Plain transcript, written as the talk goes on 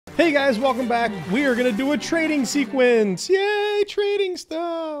Hey guys, welcome back. We are gonna do a trading sequence. Yay, trading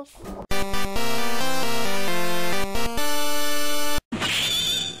stuff.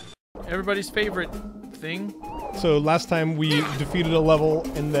 Everybody's favorite thing. So last time we defeated a level,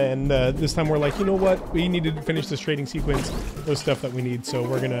 and then this time we're like, you know what? We need to finish this trading sequence. There's stuff that we need, so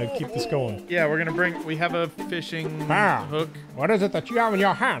we're gonna keep this going. Yeah, we're gonna bring. We have a fishing hook. What is it that you have in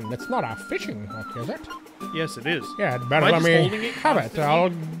your hand? It's not a fishing hook, is it? Yes, it is. Yeah, better Am I let just me holding it have it.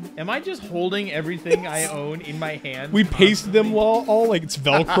 Am I just holding everything I own in my hand? We pasted them all like it's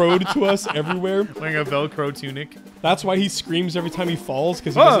Velcroed to us everywhere. Wearing a Velcro tunic. That's why he screams every time he falls,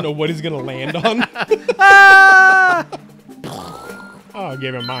 because he doesn't know what he's gonna land on. I'll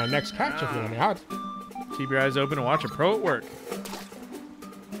give him my next catch if you want me out. Keep your eyes open and watch a pro at work.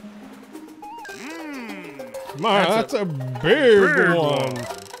 That's a big one.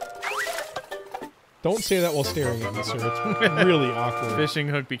 Don't say that while staring at me, sir. It's really awkward. Fishing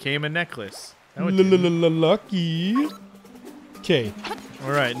hook became a necklace. Lucky. Okay. All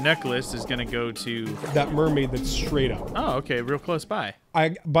right, necklace is gonna go to that mermaid that's straight up. Oh, okay, real close by.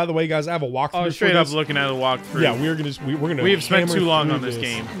 By the way, guys, I have a walkthrough. Oh, straight up looking at the walkthrough. Yeah, we're gonna. We have spent too long on this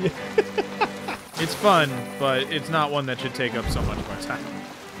game. It's fun, but it's not one that should take up so much more time.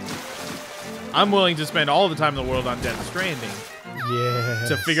 I'm willing to spend all the time in the world on Death Stranding. Yeah.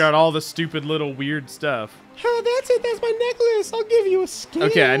 To figure out all the stupid little weird stuff. Oh, that's it. That's my necklace. I'll give you a scale.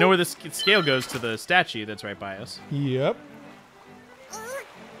 Okay, I know where the scale goes to the statue that's right by us. Yep.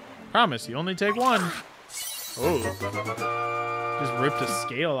 Promise, you only take one. Oh. Just ripped a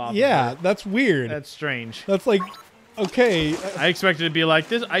scale off. Yeah, that's weird. That's strange. That's like, okay. I expected it to be like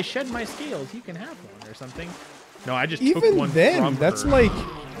this. I shed my scales. You can have one or something. No, I just took one even then, from that's her. like,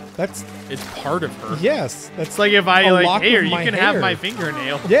 that's. It's part of her. Yes, that's like if I like, here, you can have hair. my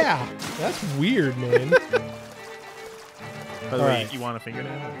fingernail. Yeah, that's weird, man. By the way, you want a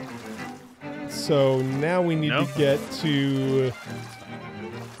fingernail? So now we need to get to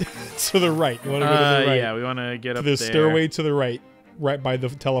the right. You want to go to the right? Yeah, we want to get up the there. stairway to the right, right by the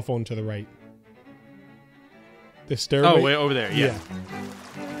telephone to the right. The stairway. Oh, way over there. Yeah.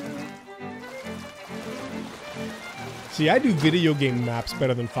 See, I do video game maps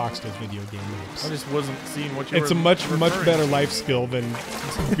better than Fox does video game maps. I just wasn't seeing what you were It's a much better life skill than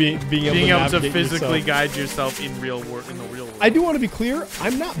being able to physically yourself. guide yourself in the real world. I do want to be clear.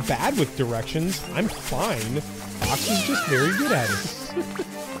 I'm not bad with directions. I'm fine. Fox is just very good at it.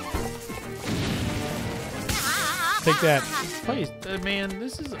 Take that. Please, man,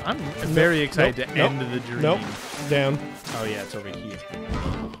 this is. I'm very excited to end the journey. Nope. Down. Oh yeah, it's over here.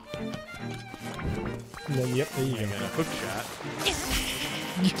 And then, yep, there you go. I got a hook shot.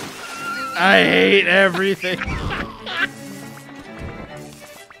 I hate everything.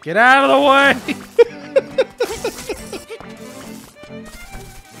 Get out of the way.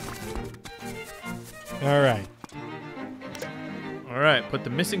 All right. All right, put the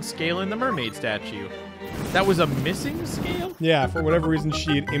missing scale in the mermaid statue. That was a missing scale? Yeah, for whatever reason,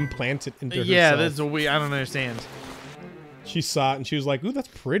 she had implanted into herself. Yeah, that's a weird. I don't understand. She saw it and she was like, "Ooh, that's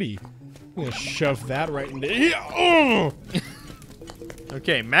pretty. I'm gonna shove that right into here." Oh!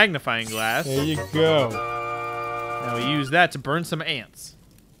 Okay, magnifying glass. There you go. Now we use that to burn some ants.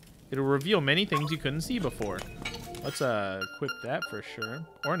 It'll reveal many things you couldn't see before. Let's equip that for sure,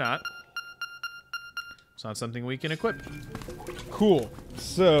 or not. It's not something we can equip. Cool.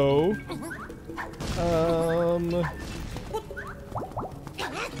 So,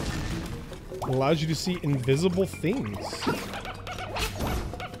 allows you to see invisible things.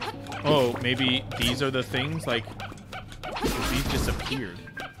 Oh, maybe these are the things, like, these disappeared.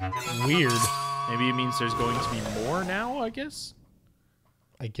 Weird. Maybe it means there's going to be more now, I guess?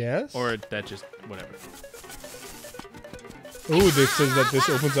 I guess? Or that just, whatever. Oh, this says that this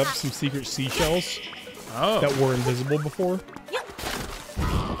opens up some secret seashells that were invisible before.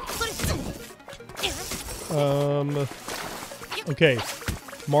 Okay.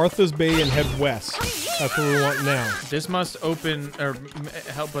 Martha's Bay and head west. That's what we want now. This must open, or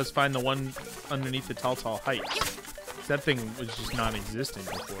help us find the one underneath the Tall Heights. That thing was just non-existent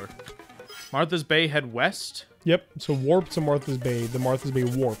before. Martha's Bay, head west? Yep, so warp to Martha's Bay, the Martha's Bay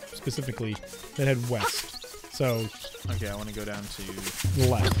warp, specifically, then head west. So... Okay, I want to go down to... the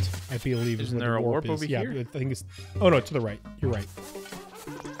left, I believe. Isn't there a warp over here? Yeah, I think it's... Oh, no, to the right. You're right.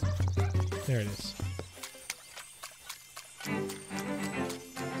 There it is.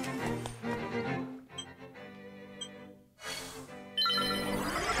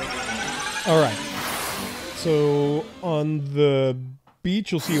 Alright. So, on the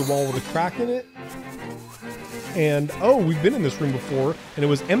beach, you'll see a wall with a crack in it. And, oh, we've been in this room before, and it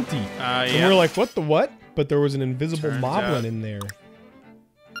was empty. And we're like, what the what? But there was an invisible moblin in there.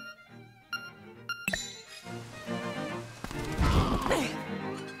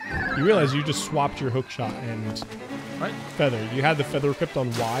 You realize you just swapped your hook shot and What? feather. You had the feather equipped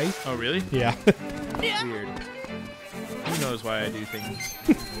on Y. Oh, really? Yeah. Weird. Who knows why I do things?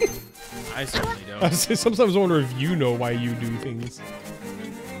 I certainly don't. I sometimes wonder if you know why you do things.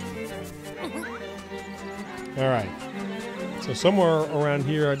 All right. So somewhere around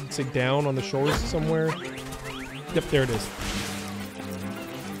here, I'd say down on the shores somewhere. Yep, there it is.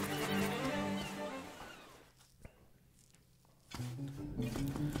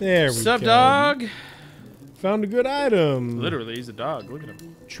 There we Sup, go. dog? Found a good item. Literally, he's a dog. Look at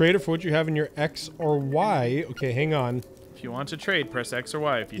him. Trade it for what you have in your X or Y. Okay, hang on. If you want to trade, press X or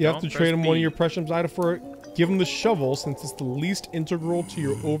Y. If You have to trade him one of your precious items for it. Give him the shovel since it's the least integral to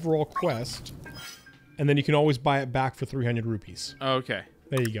your overall quest. And then you can always buy it back for 300 rupees. Okay.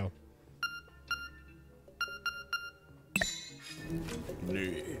 There you go.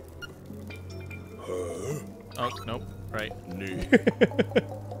 Oh, nope. Right.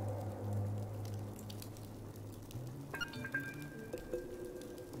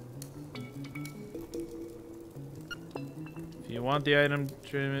 If you want the item,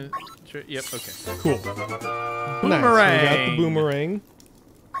 yep, okay. Cool. Boomerang! Nice. We got the boomerang.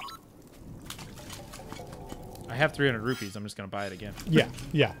 I have 300 rupees. I'm just going to buy it again. Yeah,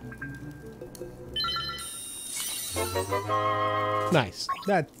 yeah. Nice.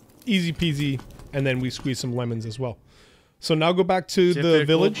 That's easy peasy. And then we squeeze some lemons as well. So now go back to the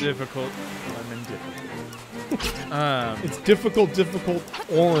village. Difficult. Lemon difficult. It's difficult,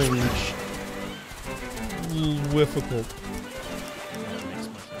 orange. Difficult.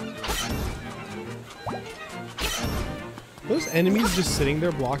 Those enemies just sitting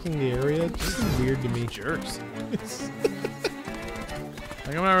there blocking the area just seem weird to me. Jerks.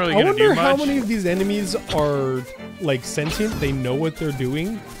 Like, I'm not really I gonna do wonder how much. many of these enemies are like sentient. They know what they're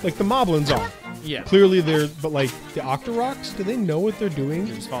doing. Like the moblins are. Yeah. Clearly they're, but like the Octoroks, do they know what they're doing?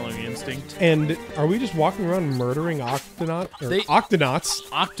 They're just following instinct. And are we just walking around murdering Octonauts?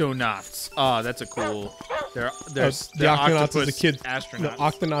 Octonauts. Oh, that's a cool. They're the Octonauts is a kid. astronauts. No,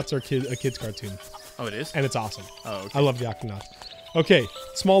 Octonauts are a kid's cartoon, Oh, it is. and it's awesome. Oh, okay. I love the Octonauts. Okay,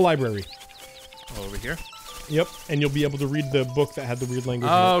 small library. Oh, over here. Yep, and you'll be able to read the book that had the weird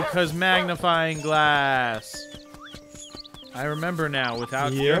language. Oh, cause magnifying glass. I remember now.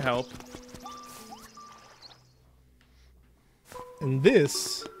 Without your Yep. help. And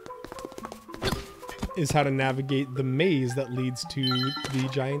this is how to navigate the maze that leads to the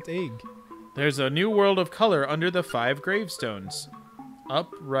giant egg. There's a new world of color under the 5 gravestones.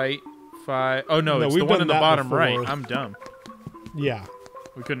 Up, right, 5. Oh no, it's the we've one done in the that bottom before. right. I'm dumb. Yeah,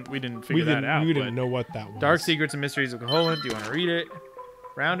 We didn't figure that out. we but- didn't know what that was. Dark Secrets and Mysteries of Koholint. Do you want to read it?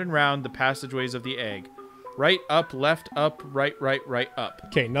 Round and round, the passageways of the egg. Right, up, left, up, right, up.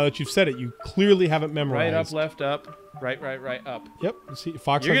 Okay, now that you've said it, you clearly haven't memorized. Right, up, left, up, right, up. Yep. See,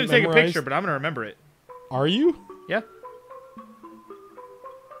 Fox You're going hasn't to take a memorized. picture, but I'm going to remember it. Are you? Yeah?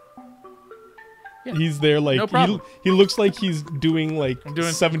 Yeah. He's there like No problem. he looks like he's doing like I'm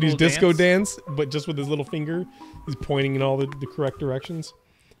doing some 70s cool disco dance, but just with his little finger. He's pointing in all the correct directions.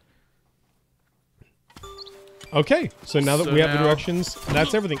 Okay, so now that So we have the now- directions,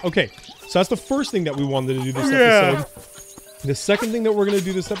 that's everything. Okay, so that's the first thing that we wanted to do this episode. The second thing that we're going to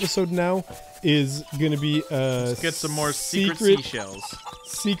do this episode now is going to be Let's get some more secret seashells.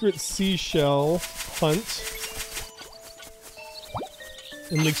 secret seashell hunt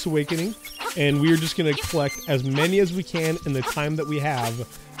in Link's Awakening, and we're just going to collect as many as we can in the time that we have,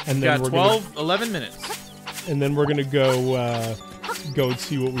 and then Got we're 11 minutes. going to go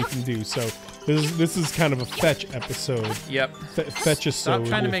see what we can do. So this is kind of a fetch episode. Yep. Fetch a Stop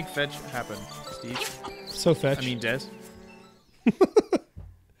trying to make fetch happen, Steve. so fetch. I mean, Dez.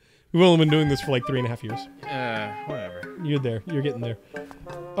 We've only been doing this for like 3.5 years. Whatever. You're there. You're getting there.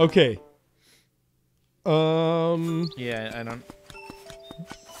 Okay. Yeah, I don't...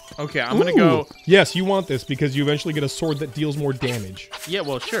 Okay, I'm going to go... Yes, you want this because you eventually get a sword that deals more damage. Yeah,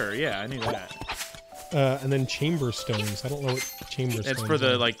 well, sure. Yeah, I knew that. And then chamber stones. I don't know what chamber stones It's for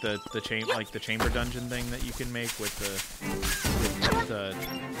the are. like the chamber dungeon thing that you can make with the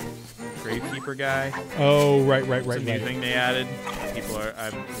gravekeeper guy. Oh, right. It's a new thing they added. People are I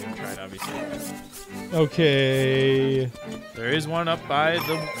haven't tried obviously. Okay. There is one up by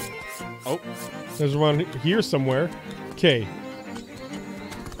the. Oh, There's one here somewhere. Okay.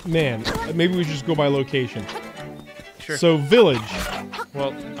 Man, maybe we should just go by location. sure. So, village.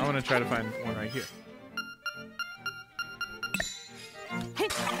 Well, I want to try to find one right here.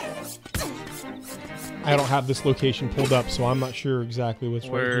 I don't have this location pulled up, so I'm not sure exactly what's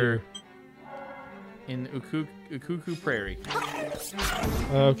right We're here. in Ukuku Prairie.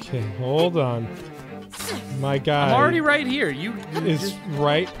 Okay, hold on. My guy. I'm already right here. You is just...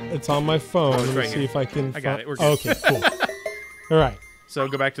 right. It's on my phone. Oh, it's Let me right see here. if I can. I got it. We're good. Oh, okay, cool. All right. So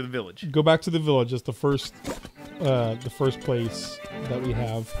go back to the village. Go back to the village. It's the first place that we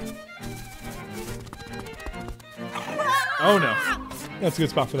have. Oh no. That's a good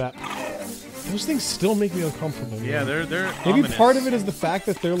spot for that. Those things still make me uncomfortable. Yeah, man. they're Maybe ominous. part of it is the fact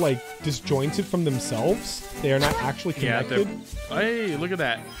that they're like disjointed from themselves. They are not actually connected. Yeah, hey, look at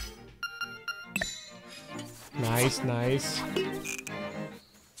that. Nice, nice.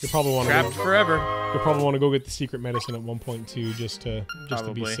 You probably want Trapped to. forever. You probably want to go get the secret medicine at one point too, just to be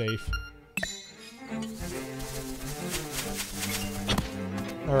Probably. safe.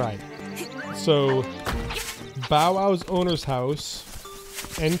 All right. So, Bow Wow's owner's house.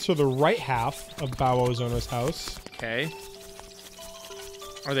 Enter the right half of Bow Wow's owner's house. Okay.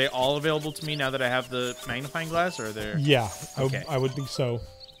 Are they all available to me now that I have the magnifying glass, or are there? Yeah, Okay. I would think so.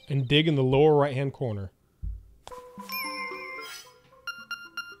 And dig in the lower right-hand corner.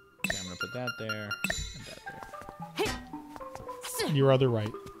 Okay, I'm gonna put that there and that there. Your other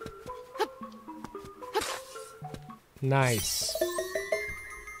right. Nice.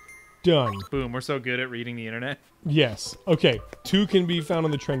 Done. Boom. We're so good at reading the internet. Yes. Okay. 2 can be found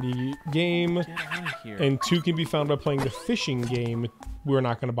on the trendy game, Get out of here. and 2 can be found by playing the fishing game. We're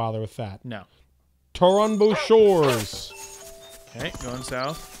not going to bother with that. No. Taranbo Shores. Okay, going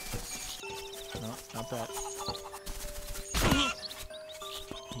south. No, not that.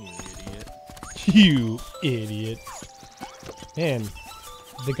 You idiot. You idiot. Man,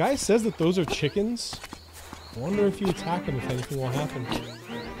 the guy says that those are chickens. I wonder if you attack them, if anything will happen. I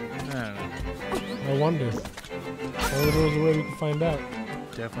don't know. I wonder. Maybe there was a way we could find out.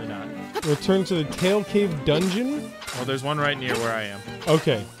 Definitely not. Return to the Tail Cave dungeon. Well, there's one right near where I am.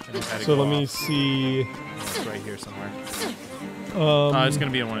 Okay. And it had to So go let me off. see. It's right here somewhere. It's It's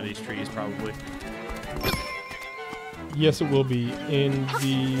gonna be in one of these trees, probably. Yes, it will be in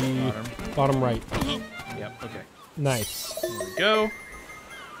the bottom right. Yep. Okay. Nice. There we go.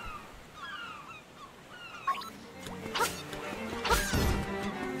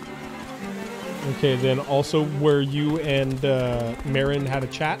 Okay, then also where you and Marin had a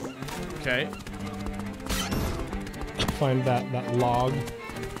chat. Okay. Find that log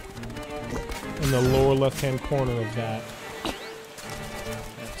in the lower left-hand corner of that.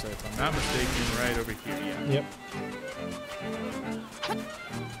 So if I'm not mistaken, right over here. Yeah.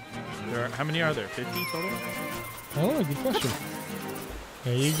 Yep. How many are there? 50 total? Oh, good question.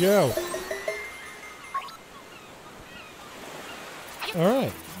 There you go. All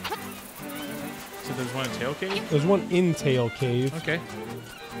right. So there's one in Tail Cave? There's one in Tail Cave. Okay.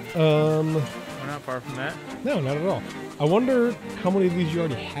 We're not far from that. No, not at all. I wonder how many of these you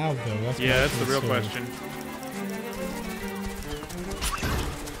already have, though. That's Yeah, that's the real question.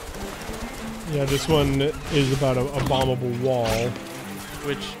 Yeah, this one is about a bombable wall.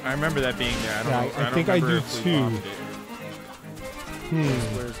 Which, I remember that being there. I don't know. I think I do too.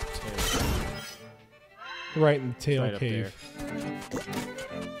 Where's the tail? Right in the Tail Right up Cave. there.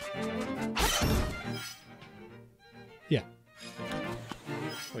 Yeah.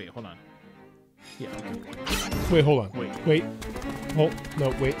 Wait, hold on. Yeah, okay. Wait, hold on. Wait. Hold. No,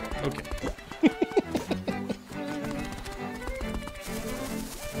 wait. Okay.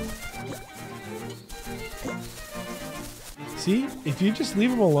 See, if you just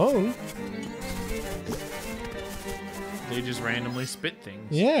leave them alone. They just randomly spit things.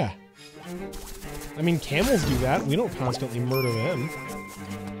 Yeah. I mean, camels do that. We don't constantly murder them.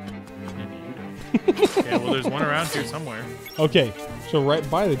 Maybe you don't. Yeah, well, there's one around here somewhere. Okay, so right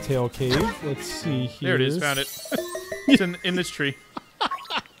by the Tail Cave. Let's see here. There it is. Found it. It's in this tree.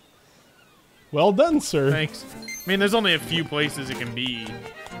 Well done, sir. Thanks. I mean, there's only a few places it can be,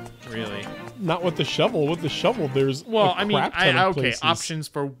 really. Not with the shovel. With the shovel, there's Well, a I mean, crap ton of okay, places. options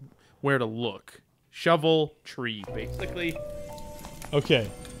for where to look. Shovel, tree, basically. Okay.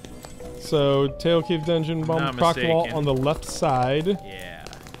 So, Tail Cave Dungeon, Bomb Not Croc Wall mistaken. on the left side, Yeah.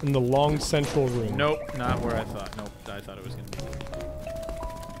 in the long central room. Nope, not where I thought. Nope, I thought it was going to be.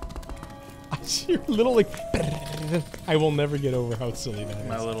 I see your little, like... I will never get over how silly that is.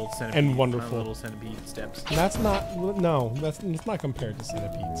 My little centipede. And wonderful. My little centipede steps. That's not... No, it's not compared to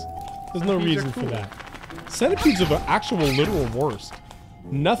centipedes. There's no Centipedes are reason cool. for that. Centipedes are the actual literal worst.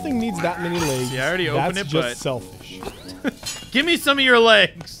 Nothing needs that many legs. Yeah, I already opened That's it, just but- selfish. Give me some of your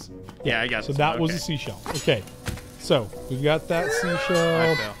legs! Yeah, I got So this that one. was Okay. a seashell. Okay. So, we've got that I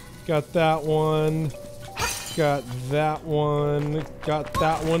seashell. fell. Got that one. Got that one. Got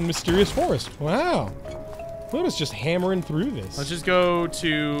that one. Mysterious Forest. Wow. Look at us just hammering through this. Let's just go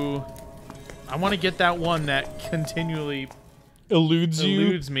to... I want to get that one that continually eludes you.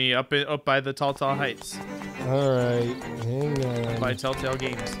 Eludes me up by the tall heights. All right, hang on. By Telltale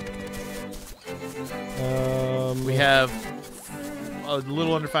Games. We We have a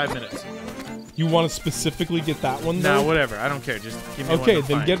little under 5 minutes. You want to specifically get that one? Nah, though? whatever. I don't care. Just give me one Okay, to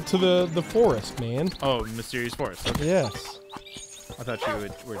then find. get to the forest, man. Oh, Mysterious Forest. Okay. Yes. I thought you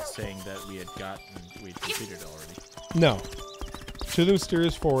were saying that we'd completed it already. No. To the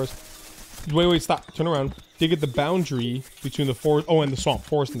mysterious forest. Wait, stop. Turn around. Dig at the boundary between the forest. Oh, and the swamp.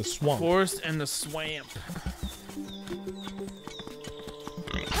 Forest and the swamp. Forest and the swamp.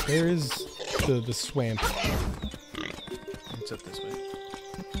 Where is the swamp? It's up this way.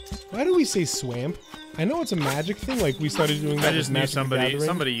 Why do we say swamp? I know it's a magic thing. Like we started doing that. I just with knew Magic the Gathering.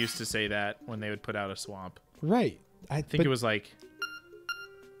 somebody used to say that when they would put out a swamp. Right. I think it was like.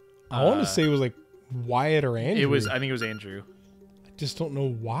 I want to say it was like Wyatt or Andrew. I think it was Andrew. I just don't know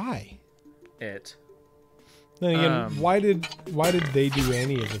why. It. Then again, why did they do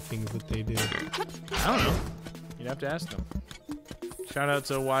any of the things that they did? I don't know. You'd have to ask them. Shout out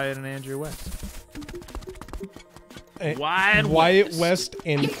to Wyatt and Andrew West. Wyatt West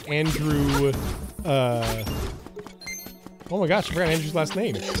and Andrew. Oh my gosh, I forgot Andrew's last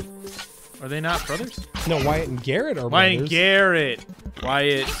name. Are they not brothers? No, Wyatt and Garrett are Wyatt brothers. and Garrett.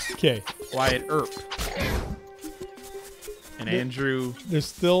 Okay. Wyatt Earp. And Andrew. There's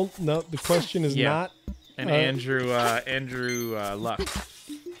still no. The question is not. And Andrew Luck.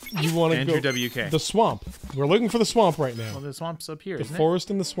 You want to go Andrew WK. the swamp. We're looking for the swamp right now. Well, the swamp's up here, The isn't forest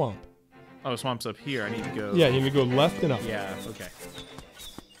and the swamp. it? Oh, swamp's up here. I need to go. Yeah, you need to go left and up. Yeah. Okay.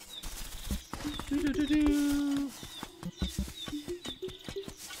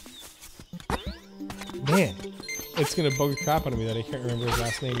 Man, it's gonna bug the crap out of me that I can't remember his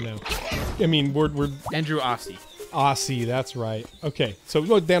last name now. I mean, we're Andrew Ossie. Aussie. That's right. Okay, so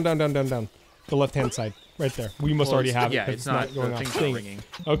go down. The left-hand side, right there. We must already have it. Yeah, 'cause it's not going the off thing's thing. not ringing.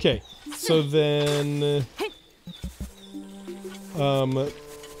 Okay, so then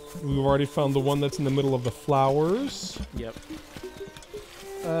we've already found the one that's in the middle of the flowers. Yep.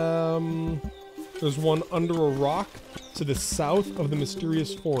 There's one under a rock to the south of the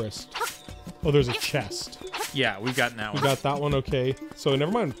mysterious forest. Oh, there's a chest. Yeah, we've gotten that We one. got that one, okay. So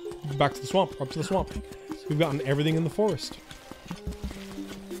never mind. Back to the swamp. Up to the swamp. We've gotten everything in the forest.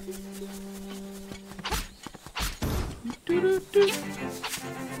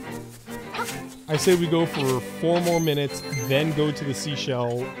 I say we go for 4 more minutes, then go to the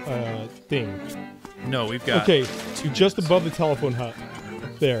seashell thing. No, we've got. Okay, just above the telephone hut.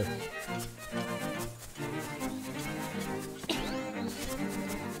 There.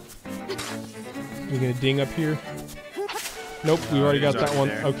 We're gonna ding up here. Nope, we already got there's that one.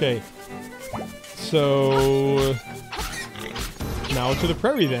 there. Okay. So now to the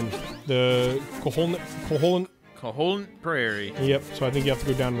prairie then. The Coholent. Cajon Prairie. Yep. So I think you have to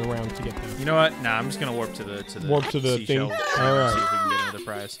go down and around to get there. You know what? Nah, I'm just gonna warp to the Warp to the seashell thing. and All right. See if we can get another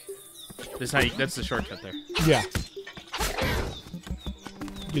prize. That's the shortcut there. Yeah.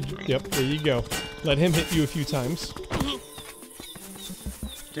 Good. Yep. There you go. Let him hit you a few times,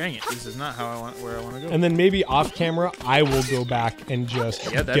 Dang it! This is not how where I want to go. and then maybe off camera I will go back and just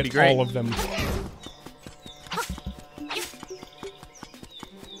that'd get be great. all of them.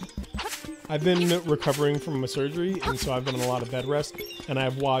 I've been recovering from a surgery, and so I've been on a lot of bed rest, and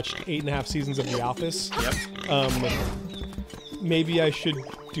I've watched 8.5 seasons of The Office. Yep. Maybe I should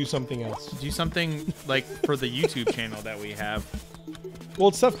do something else. Do something like for the YouTube channel that we have. Well,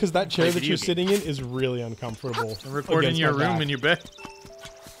 it's tough because that chair Play that video you're games. sitting in is really uncomfortable. And record in against your my room back. in your bed.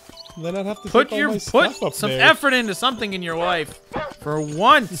 Then I'd have to Put take all my put stuff up some there. effort into something in your life for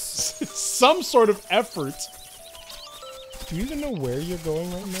once. Some sort of effort. Do you even know where you're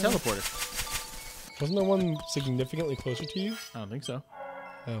going right now? Teleporter. Wasn't there one significantly closer to you? I don't think so.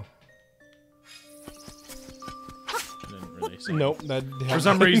 Oh. Didn't really say. Nope. That For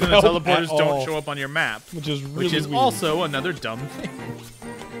some reason, the help at teleporters don't all, show up on your map, Which is really which is weird. also another dumb thing.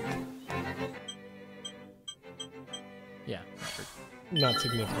 Yeah. Not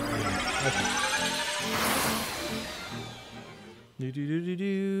significantly. Okay.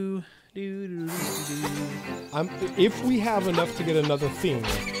 If we have enough to get another thing,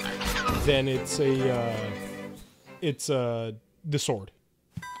 then it's the sword.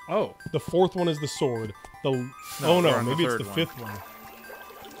 Oh. The fourth one is the sword. we're on Maybe the it's the third one. fifth one.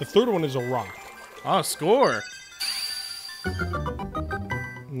 The third one is a rock. Oh, score.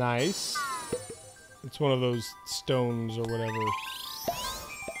 Nice. It's one of those stones or whatever.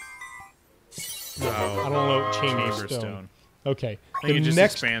 I don't know. Chamber stone. Okay. I think it just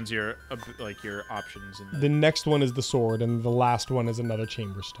expands your your options. The next one is the sword, and the last one is another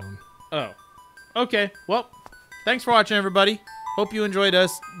chamber stone. Oh. Okay. Well, thanks for watching, everybody. Hope you enjoyed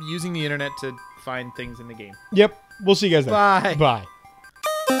us using the internet to find things in the game. Yep. We'll see you guys then. Bye. Bye.